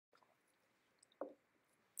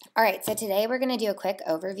All right, so today we're going to do a quick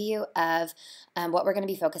overview of what we're going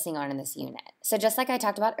to be focusing on in this unit. So just like I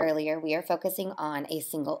talked about earlier, we are focusing on a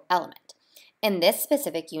single element. In this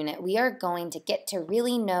specific unit, we are going to get to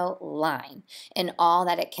really know line and all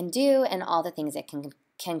that it can do and all the things it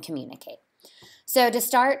can communicate. So to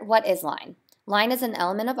start, what is line? Line is an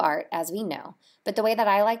element of art, as we know, but the way that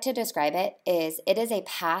I like to describe it is a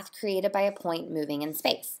path created by a point moving in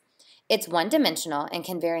space. It's one-dimensional and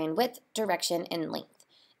can vary in width, direction, and length.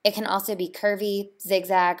 It can also be curvy,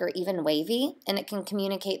 zigzag, or even wavy, and it can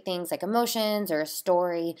communicate things like emotions or a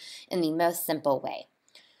story in the most simple way.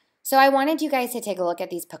 So I wanted you guys to take a look at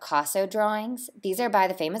these Picasso drawings. These are by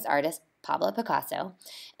the famous artist Pablo Picasso.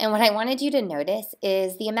 And what I wanted you to notice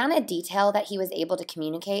is the amount of detail that he was able to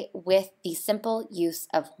communicate with the simple use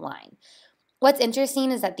of line. What's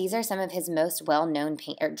interesting is that these are some of his most well-known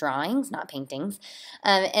drawings, not paintings,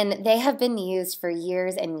 and they have been used for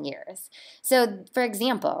years and years. So, for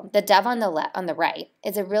example, the dove on the right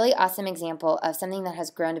is a really awesome example of something that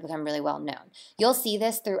has grown to become really well-known. You'll see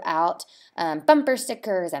this throughout bumper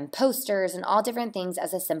stickers and posters and all different things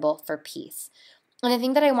as a symbol for peace. And the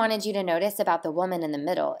thing that I wanted you to notice about the woman in the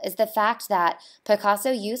middle is the fact that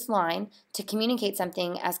Picasso used line to communicate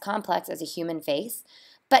something as complex as a human face,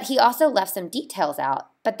 but he also left some details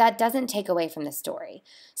out, but that doesn't take away from the story.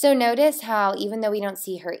 So notice how even though we don't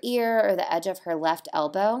see her ear or the edge of her left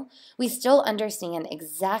elbow, we still understand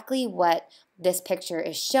exactly what this picture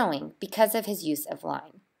is showing because of his use of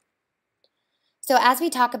line. So as we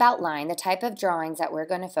talk about line, the type of drawings that we're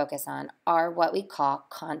going to focus on are what we call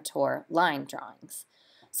contour line drawings.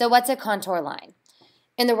 So what's a contour line?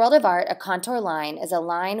 In the world of art, a contour line is a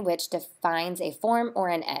line which defines a form or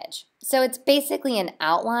an edge. So it's basically an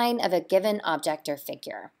outline of a given object or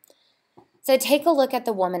figure. So take a look at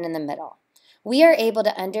the woman in the middle. We are able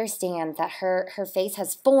to understand that her face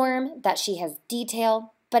has form, that she has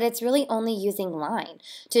detail, but it's really only using line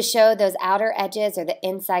to show those outer edges or the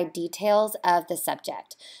inside details of the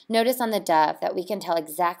subject. Notice on the dove that we can tell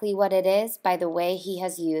exactly what it is by the way he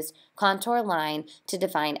has used contour line to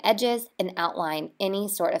define edges and outline any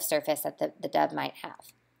sort of surface that the dove might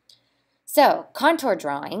have. So, contour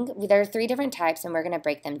drawing, there are three different types and we're going to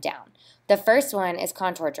break them down. The first one is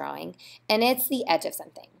contour drawing, and it's the edge of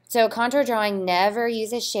something. So contour drawing never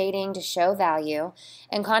uses shading to show value,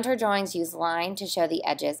 and contour drawings use line to show the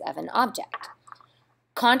edges of an object.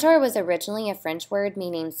 Contour was originally a French word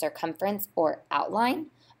meaning circumference or outline.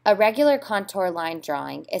 A regular contour line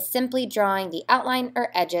drawing is simply drawing the outline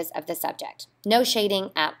or edges of the subject. No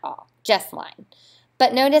shading at all, just line.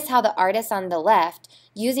 But notice how the artist on the left,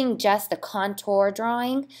 using just the contour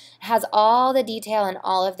drawing, has all the detail and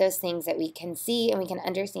all of those things that we can see and we can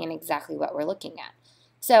understand exactly what we're looking at.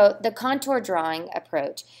 So the contour drawing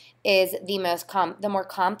approach is the more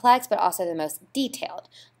complex but also the most detailed.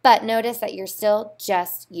 But notice that you're still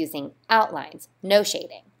just using outlines, no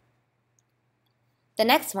shading. The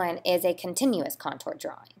next one is a continuous contour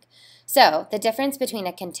drawing. So the difference between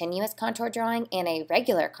a continuous contour drawing and a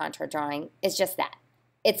regular contour drawing is just that.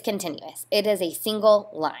 It's continuous. It is a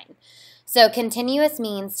single line. So continuous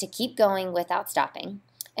means to keep going without stopping.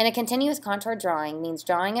 And a continuous contour drawing means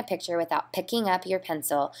drawing a picture without picking up your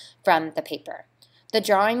pencil from the paper. The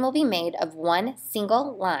drawing will be made of one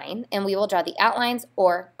single line, and we will draw the outlines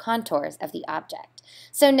or contours of the object.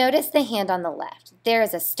 So notice the hand on the left. There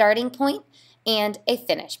is a starting point and a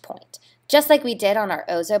finish point. Just like we did on our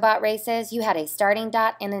Ozobot races, you had a starting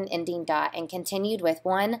dot and an ending dot and continued with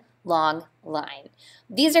one long line.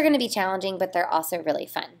 These are going to be challenging, but they're also really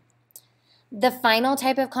fun. The final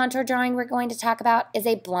type of contour drawing we're going to talk about is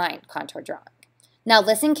a blind contour drawing. Now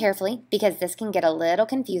listen carefully because this can get a little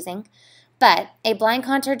confusing, but a blind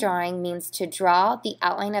contour drawing means to draw the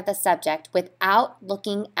outline of the subject without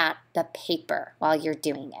looking at the paper while you're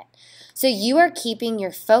doing it. So you are keeping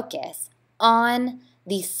your focus on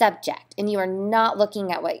the subject and you are not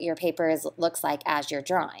looking at what your paper looks like as you're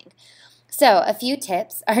drawing. So a few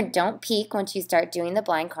tips are don't peek once you start doing the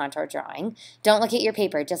blind contour drawing. Don't look at your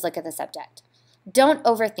paper, just look at the subject. Don't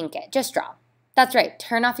overthink it, just draw. That's right,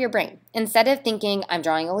 turn off your brain. Instead of thinking, I'm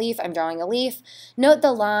drawing a leaf, note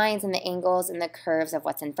the lines and the angles and the curves of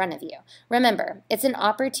what's in front of you. Remember, it's an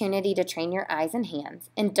opportunity to train your eyes and hands,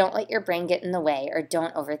 and don't let your brain get in the way or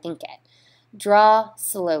don't overthink it. Draw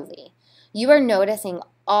slowly. You are noticing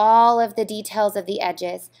all of the details of the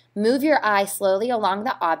edges. Move your eye slowly along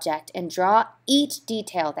the object and draw each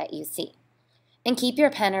detail that you see. And keep your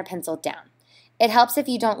pen or pencil down. It helps if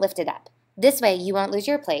you don't lift it up. This way you won't lose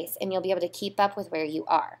your place and you'll be able to keep up with where you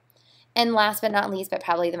are. And last but not least, but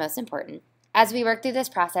probably the most important, as we work through this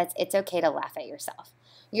process, it's okay to laugh at yourself.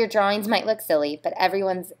 Your drawings might look silly, but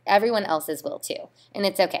everyone else's will too. And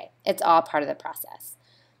it's okay. It's all part of the process.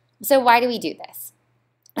 So why do we do this?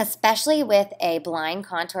 Especially with a blind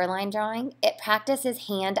contour line drawing, it practices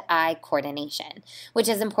hand-eye coordination, which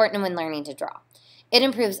is important when learning to draw. It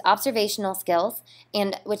improves observational skills,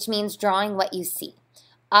 which means drawing what you see.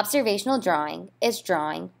 Observational drawing is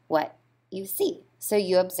drawing what you see. So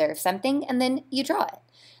you observe something and then you draw it.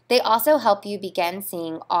 They also help you begin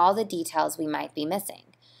seeing all the details we might be missing.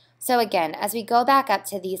 So again, as we go back up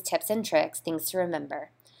to these tips and tricks, things to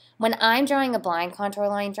remember. When I'm drawing a blind contour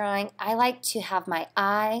line drawing, I like to have my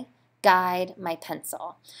eye guide my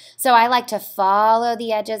pencil. So I like to follow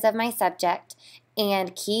the edges of my subject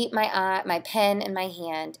and keep my pen in my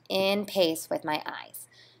hand in pace with my eyes.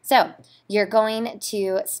 So you're going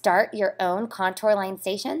to start your own contour line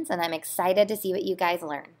stations, and I'm excited to see what you guys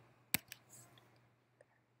learn.